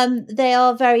 They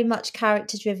are very much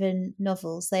character-driven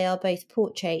novels. They are both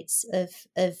portraits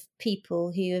of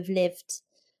people who have lived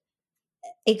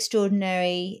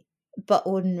extraordinary but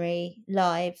ordinary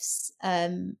lives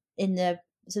in the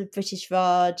sort of British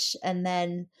Raj, and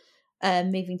then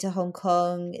moving to Hong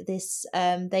Kong.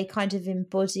 They kind of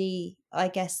embody, I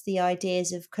guess, the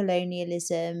ideas of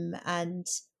colonialism and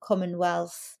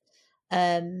Commonwealth,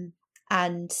 um,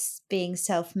 and being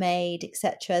self-made,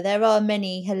 etc. There are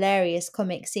many hilarious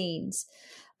comic scenes,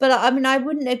 but I mean, I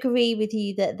wouldn't agree with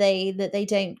you that they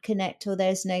don't connect or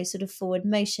there's no sort of forward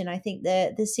motion. I think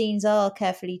the scenes are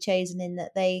carefully chosen in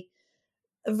that they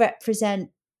represent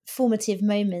formative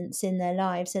moments in their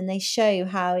lives, and they show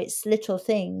how it's little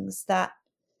things that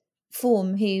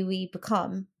form who we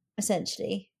become,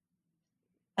 essentially.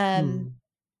 Um,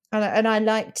 Hmm. and I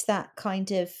liked that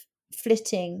kind of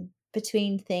flitting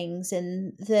between things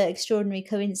and the extraordinary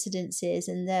coincidences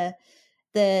and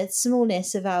the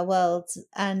smallness of our world,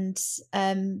 and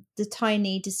the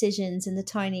tiny decisions and the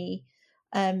tiny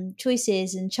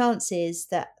choices and chances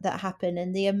that happen,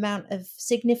 and the amount of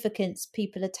significance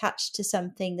people attach to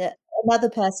something that another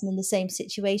person in the same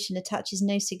situation attaches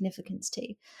no significance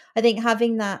to. I think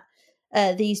having that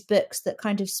these books that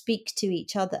kind of speak to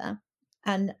each other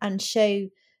and show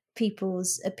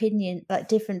people's opinion, like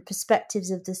different perspectives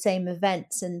of the same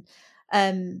events, and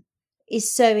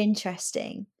is so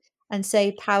interesting and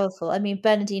so powerful. I mean,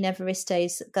 Bernardine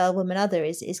Evaristo's Girl, Woman, Other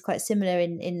is quite similar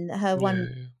in her Yeah,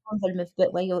 one volume of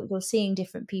book where you're seeing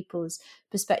different people's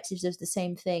perspectives of the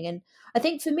same thing. And I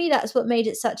think for me that's what made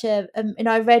it such a. And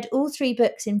I read all three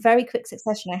books in very quick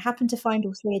succession. I happened to find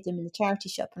all three of them in the charity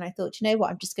shop, and I thought, you know what,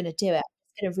 I'm just going to do it.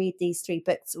 I'm going to read these three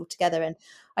books all together. And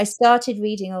I started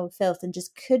reading Old Filth and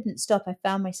just couldn't stop. I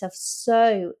found myself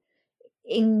so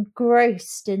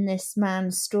engrossed in this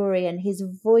man's story, and his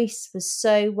voice was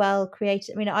so well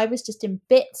created. I mean, I was just in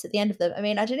bits at the end of them. I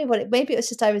mean, I don't know what maybe it was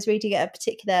just I was reading at a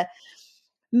particular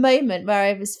moment where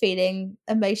I was feeling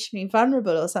emotionally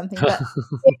vulnerable or something, but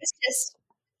it was just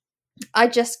I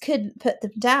just couldn't put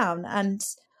them down, and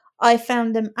I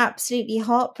found them absolutely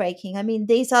heartbreaking. I mean,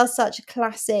 these are such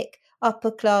classic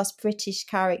upper class British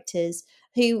characters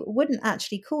who wouldn't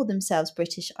actually call themselves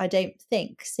British, I don't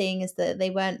think, seeing as that they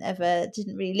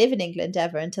didn't really live in England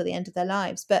ever until the end of their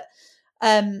lives. But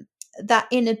um, that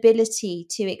inability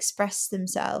to express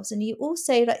themselves, and you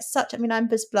also like such. I mean, I'm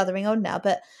just blathering on now,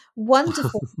 but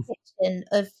wonderful depiction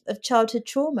of childhood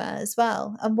trauma as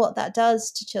well, and what that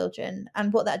does to children,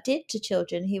 and what that did to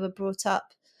children who were brought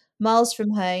up miles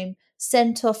from home,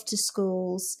 sent off to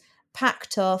schools,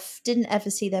 packed off, didn't ever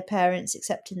see their parents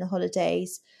except in the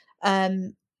holidays,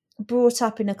 um, brought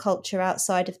up in a culture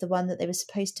outside of the one that they were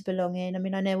supposed to belong in. I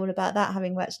mean, I know all about that,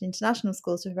 having worked in international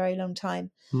schools for a very long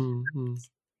time. mm-hmm.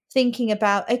 Thinking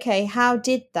about, okay, how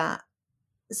did that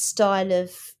style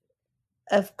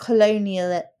of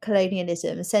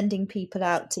colonialism, sending people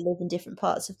out to live in different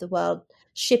parts of the world,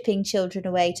 shipping children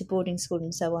away to boarding school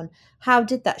and so on, how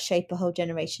did that shape a whole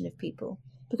generation of people?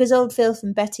 Because Old Filth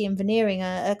and Betty and Veneering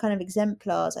are kind of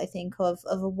exemplars, I think, of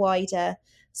a wider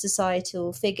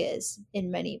societal figures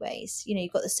in many ways. You know,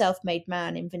 you've got the self-made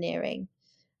man in Veneering,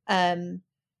 um,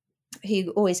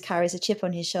 who always carries a chip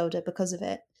on his shoulder because of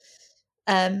it.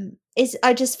 Is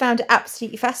I just found it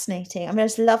absolutely fascinating. I mean, I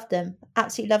just loved them,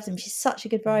 absolutely loved them. She's such a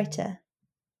good writer.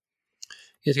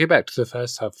 Yeah, to go back to the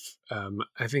first half,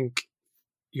 I think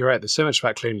you're right. There's so much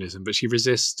about colonialism, but she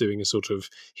resists doing a sort of,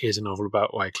 here's a novel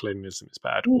about why colonialism is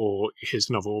bad, Mm, or here's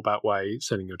a novel about why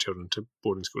sending your children to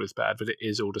boarding school is bad, but it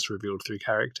is all just revealed through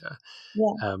character.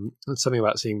 yeah, And something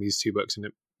about seeing these two books, and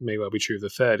it may well be true of the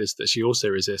third, is that she also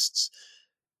resists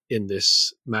in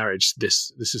this marriage,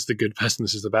 this is the good person,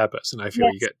 this is the bad person. I feel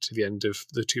you yes, get to the end of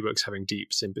the two books having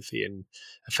deep sympathy and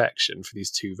affection for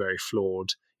these two very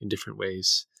flawed in different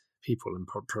ways people. And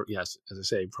yes, as I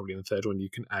say, probably in the third one you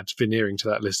can add Veneering to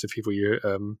that list of people you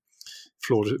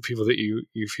flawed people that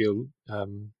you feel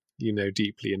you know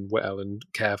deeply and well and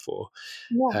care for.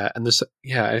 Yeah. And this,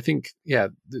 I think,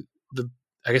 the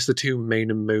I guess the two main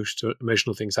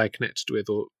emotional things I connected with,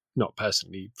 or not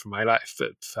personally from my life,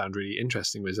 but found really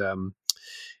interesting, was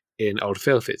in Old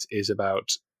Filth. It is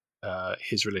about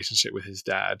his relationship with his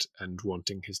dad and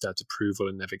wanting his dad's approval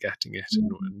and never getting it,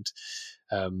 and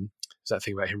there's that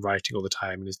thing about him writing all the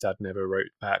time and his dad never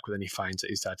wrote back, but then he finds that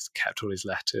his dad kept all his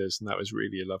letters, and that was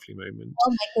really a lovely moment.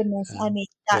 Oh my goodness! I mean,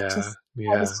 that Yeah, just I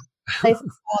yeah. was so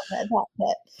proud at that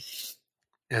bit.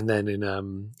 And then in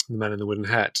The Man in the Wooden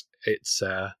Hat, it's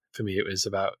for me it was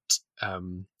about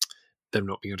them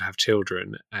not being able to have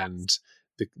children, and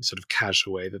the sort of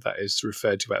casual way that is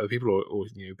referred to by other people, or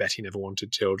you know, Betty never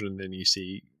wanted children. And then you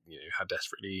see, you know, how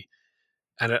desperately,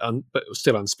 and but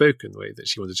still unspoken, the way that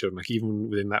she wanted children. Like even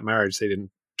within that marriage, they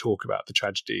didn't talk about the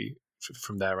tragedy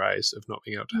from their eyes of not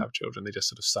being able to have children. They just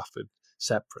sort of suffered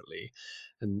separately.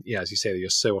 And yeah, as you say, you're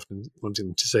so often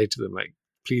wanting to say to them, like,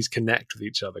 please connect with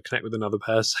each other, connect with another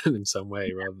person in some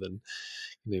way, rather than,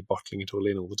 you know, bottling it all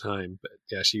in all the time. But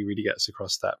yeah, she really gets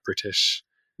across that British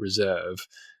reserve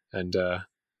and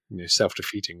you know,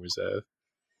 self-defeating reserve.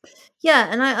 Yeah,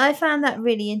 and I found that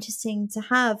really interesting to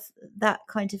have that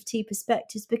kind of two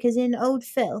perspectives, because in Old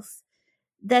Filth,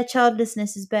 their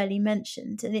childlessness is barely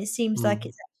mentioned, and it seems like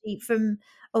it's actually, from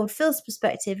Old Phil's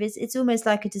perspective, it's almost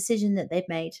like a decision that they've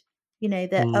made. You know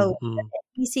that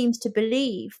he seems to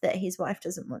believe that his wife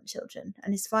doesn't want children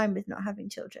and is fine with not having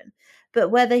children,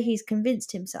 but whether he's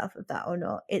convinced himself of that or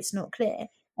not, it's not clear.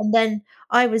 And then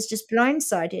I was just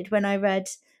blindsided when I read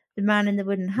The Man in the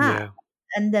Wooden Hat, Yeah,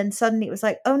 and then suddenly it was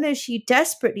like, oh no, she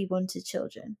desperately wanted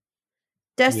children,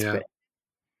 yeah, desperate.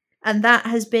 And that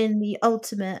has been the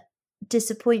ultimate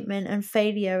disappointment and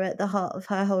failure at the heart of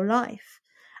her whole life.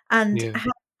 And yeah,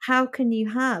 how can you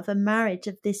have a marriage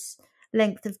of this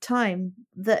length of time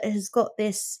that has got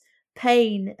this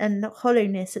pain and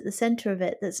hollowness at the center of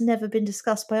it that's never been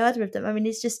discussed by either of them? I mean,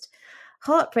 it's just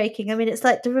heartbreaking. I mean, it's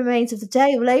like The Remains of the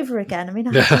Day all over again. I mean,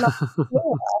 I had to yeah. laugh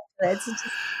afterwards. It's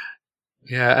just,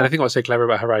 Yeah, and I think what's so clever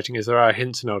about her writing is there are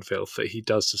hints in Old Filth that he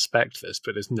does suspect this,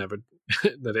 but it's never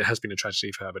that it has been a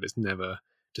tragedy for her, but it's never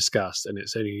discussed, and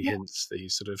it's only yeah, hints that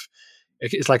he's sort of.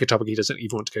 It's like a topic he doesn't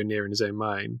even want to go near in his own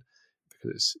mind,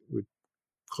 because it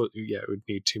would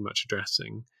need too much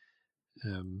addressing.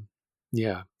 Um,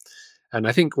 yeah, and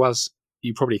I think whilst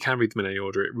you probably can read them in any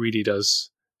order, it really does.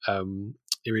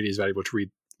 It really is valuable to read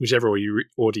whichever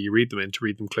order you read them in, to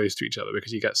read them close to each other,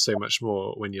 because you get so much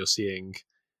more when you're seeing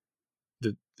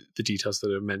the details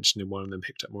that are mentioned in one and then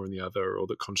picked up more in the other, or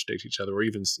that contradict each other, or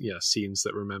even scenes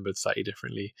that are remembered slightly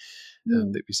differently,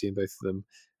 mm. that we see in both of them.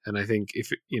 And I think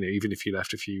if you know, even if you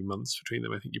left a few months between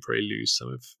them, I think you probably lose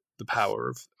some of the power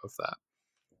of that.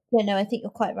 Yeah, no, I think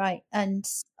you're quite right. And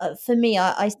for me,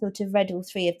 I sort of read all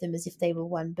three of them as if they were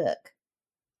one book.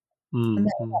 And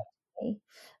that Mm-hmm. helped me.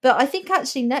 But I think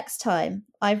actually next time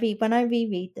when I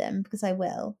reread them, because I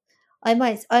will, I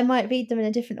might read them in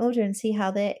a different order and see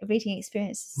how their reading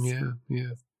experience Yeah,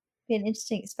 yeah. be an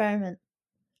interesting experiment.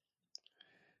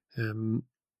 Um,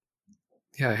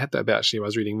 yeah, I had that bit actually. I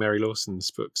was reading Mary Lawson's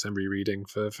books and rereading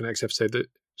for next episode, that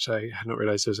which I had not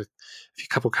realised there was a few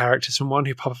couple characters from one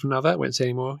who pop up another. I won't say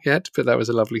any more yet, but that was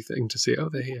a lovely thing to see. Oh,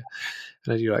 they're here.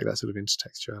 And I do like that sort of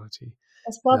intertextuality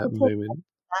As Barbara Paul moment.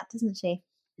 that, doesn't she?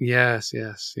 Yes,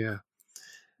 yes, yeah.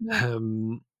 Yeah.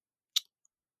 Um,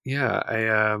 yeah,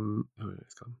 oh,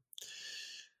 it's gone.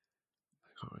 I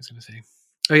forgot what I was going to say.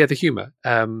 Oh yeah, the humor.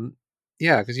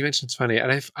 Yeah, because you mentioned it's funny,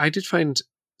 and I did find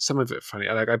some of it funny.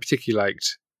 I particularly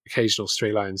liked occasional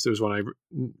stray lines. There was one I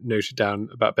noted down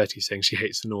about Betty saying she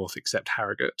hates the North except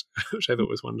Harrogate, which I thought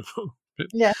was wonderful. But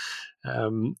Yeah.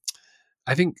 um,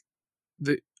 I think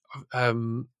that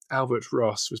Albert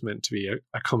Ross was meant to be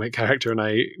a comic character, and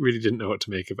I really didn't know what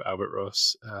to make of Albert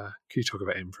Ross. Could you talk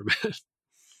about him for a bit?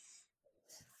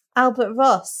 Albert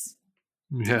Ross.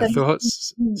 Yeah, The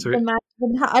thoughts. So the man,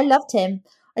 I loved him.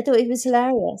 I thought he was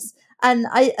hilarious. And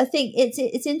I think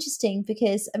it's interesting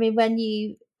because, I mean,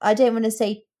 I don't want to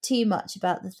say too much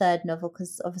about the third novel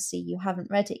because obviously you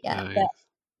haven't read it yet, but yeah,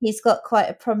 he's got quite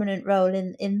a prominent role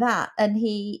in that, and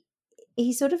he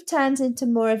sort of turns into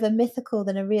more of a mythical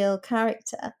than a real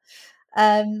character.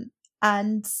 And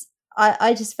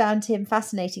I just found him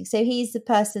fascinating. So he's the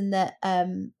person that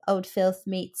Old Filth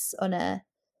meets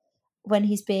when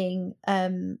he's being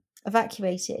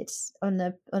evacuated on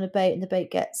a boat, and the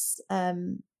boat gets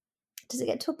does it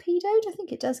get torpedoed? I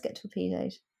think it does get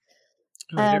torpedoed.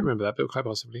 oh, I don't Um, remember that, but quite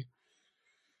possibly.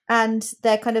 and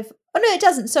they're kind of, oh no, it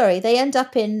doesn't. Sorry, they end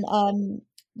up in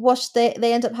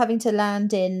they end up having to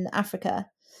land in Africa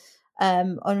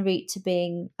en route to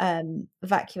being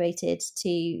evacuated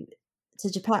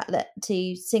Japan,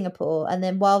 to Singapore, and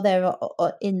then while they're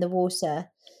in the water,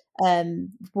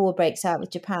 war breaks out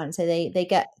with Japan. So they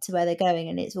get to where they're going,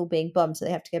 and it's all being bombed, so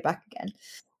they have to go back again.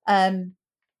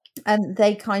 And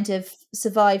they kind of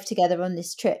survive together on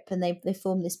this trip, and they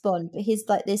form this bond. But he's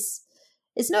like this.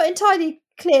 It's not entirely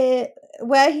clear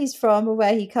where he's from or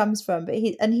where he comes from, but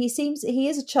he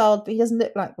is a child, but he doesn't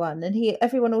look like one, and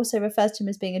everyone also refers to him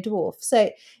as being a dwarf. So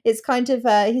it's kind of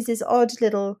he's this odd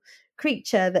little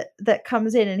creature that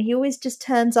comes in, and he always just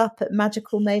turns up at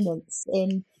magical moments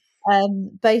in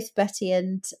both Betty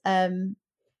and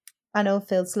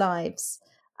Oldfield's lives,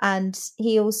 and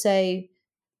he also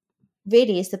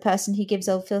really is the person who gives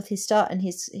Oldfield his start and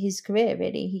his career.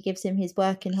 Really, he gives him his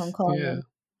work in Hong Kong Yeah. and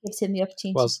gives him the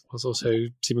opportunity. Was also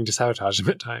seeming to sabotage him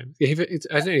at times. I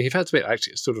don't know. He felt a bit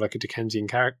actually sort of like a Dickensian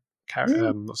character.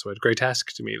 What's the word?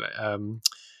 Grotesque to me. Like,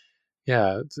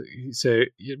 yeah. So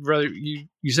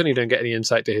you certainly don't get any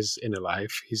insight to his inner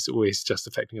life. He's always just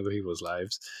affecting other people's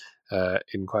lives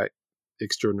in quite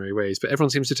extraordinary ways. But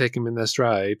everyone seems to take him in their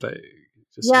stride. Like,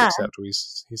 just accept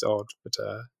he's odd, but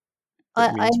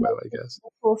it means well, I guess. The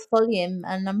fourth volume,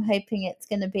 and I'm hoping it's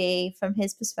going to be from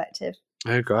his perspective.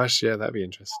 Oh gosh, yeah, that'd be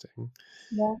interesting.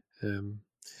 Yeah.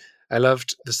 I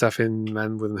loved the stuff in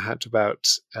Man with the Hat about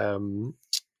the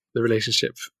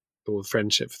relationship or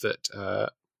friendship that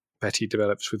Betty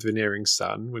develops with Veneering's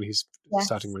son when he's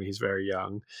starting when he's very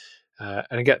young. And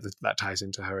I get that ties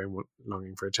into her own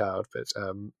longing for a child, but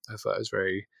I thought it was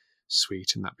very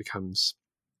sweet, and that becomes,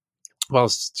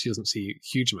 whilst she doesn't see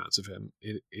huge amounts of him,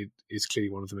 it is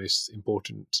clearly one of the most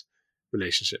important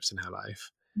relationships in her life.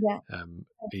 Yeah. I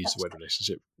use the word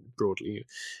relationship broadly.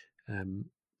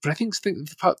 But I think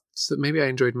the parts that maybe I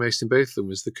enjoyed most in both of them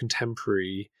was the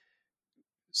contemporary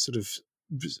sort of,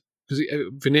 because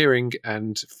Veneering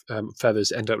and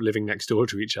Feathers end up living next door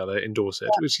to each other in Dorset,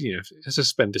 which, has to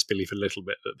suspend disbelief a little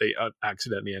bit that they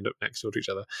accidentally end up next door to each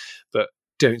other, but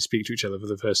don't speak to each other for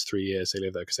the first 3 years they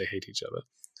live there because they hate each other.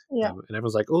 Yeah. And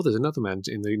everyone's like, oh, there's another man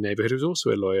in the neighborhood who's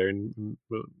also a lawyer in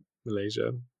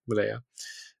Malaya.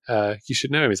 You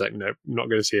should know him. He's like, no, I'm not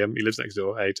going to see him. He lives next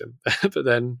door. I hate him. But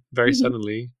then very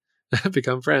suddenly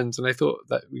become friends. And I thought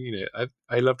that,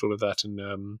 I loved all of that,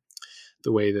 and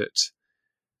the way that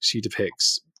she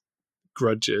depicts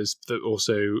grudges that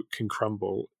also can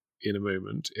crumble in a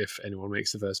moment if anyone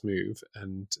makes the first move.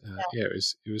 And it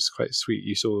was quite sweet.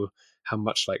 You saw how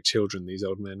much like children these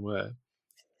old men were.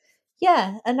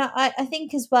 Yeah, and I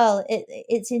think as well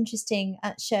it's interesting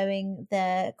at showing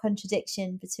the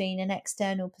contradiction between an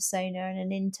external persona and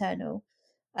an internal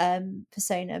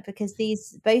persona, because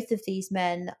both of these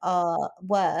men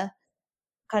were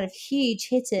kind of huge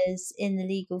hitters in the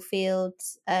legal field.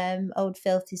 Old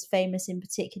Filth is famous in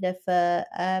particular for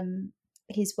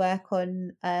his work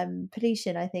on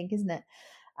pollution, I think, isn't it?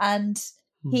 And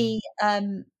he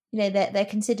they're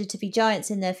considered to be giants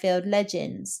in their field,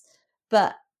 legends,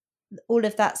 but all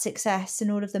of that success and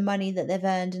all of the money that they've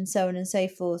earned and so on and so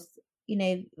forth,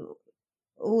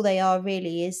 all they are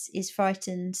really is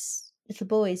frightened little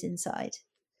boys inside.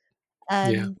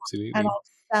 Yeah, absolutely. And I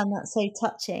found that so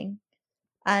touching,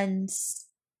 and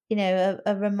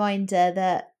a reminder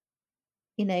that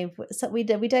we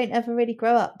don't ever really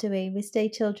grow up, do we? We stay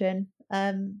children.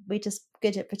 We're just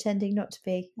good at pretending not to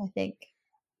be, I think.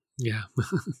 Yeah.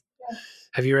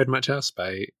 Have you read much else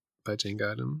by Jane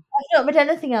Gardam? I've not read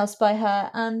anything else by her,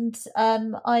 and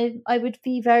I would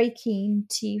be very keen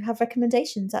to have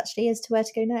recommendations actually as to where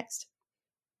to go next.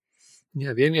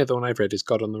 Yeah, the only other one I've read is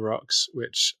God on the Rocks,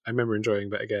 which I remember enjoying,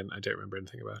 but again, I don't remember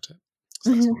anything about it,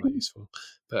 so that's not that useful.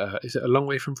 But is it A Long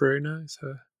Way from Verona? Is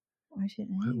I don't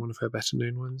know. one of her better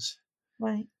known ones,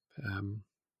 right?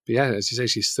 But yeah, as you say,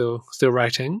 she's still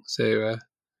writing, so could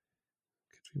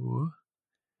be more.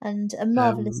 And a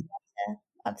marvelous writer,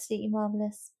 absolutely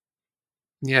marvelous.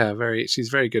 Yeah, she's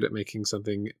very good at making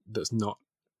something that's not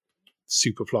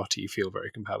super plotty feel very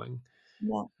compelling.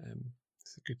 Yeah,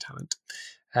 it's a good talent.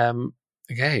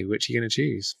 Okay, which are you going to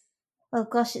choose? Oh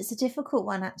gosh, it's a difficult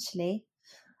one actually,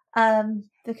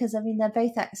 because I mean they're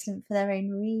both excellent for their own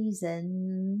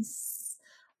reasons.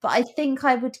 But I think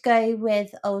I would go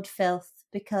with Old Filth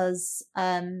because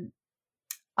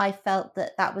I felt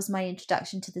that was my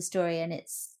introduction to the story, and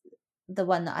it's the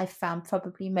one that I found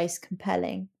probably most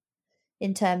compelling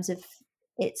in terms of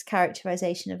its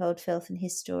characterization of Old Filth and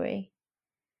his story.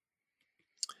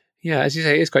 Yeah, as you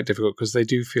say, it's quite difficult because they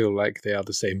do feel like they are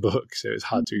the same book, so it's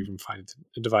hard to even find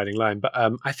a dividing line. But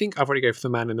I think I'll probably go for The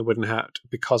Man in the Wooden Hat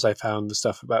because I found the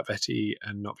stuff about Betty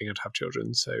and not being able to have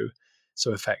children so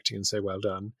affecting and so well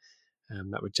done.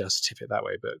 That would just tip it that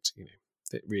way, but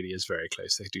it really is very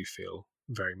close. They do feel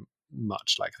very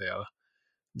much like they are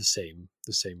the same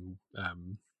the same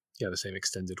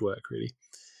extended work, really.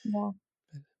 Yeah.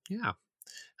 Yeah, I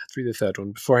have to read the third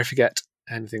one before I forget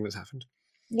anything that's happened.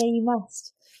 Yeah, you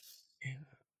must.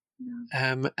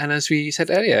 And as we said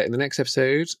earlier, in the next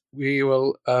episode, we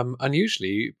will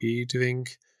unusually be doing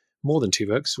more than 2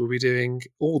 books. We'll be doing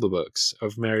all the books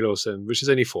of Mary Lawson, which is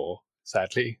only 4,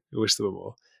 sadly. I wish there were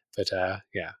more. But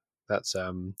that's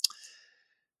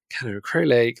Crow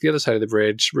Lake, The Other Side of the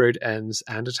Bridge, Road Ends,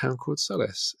 and A Town Called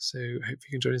Solace. So hope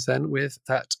you can join us then with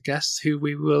that guest, who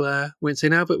we will won't say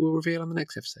now, but we'll reveal on the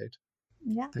next episode.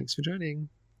 Yeah. Thanks for joining.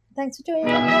 Thanks for joining.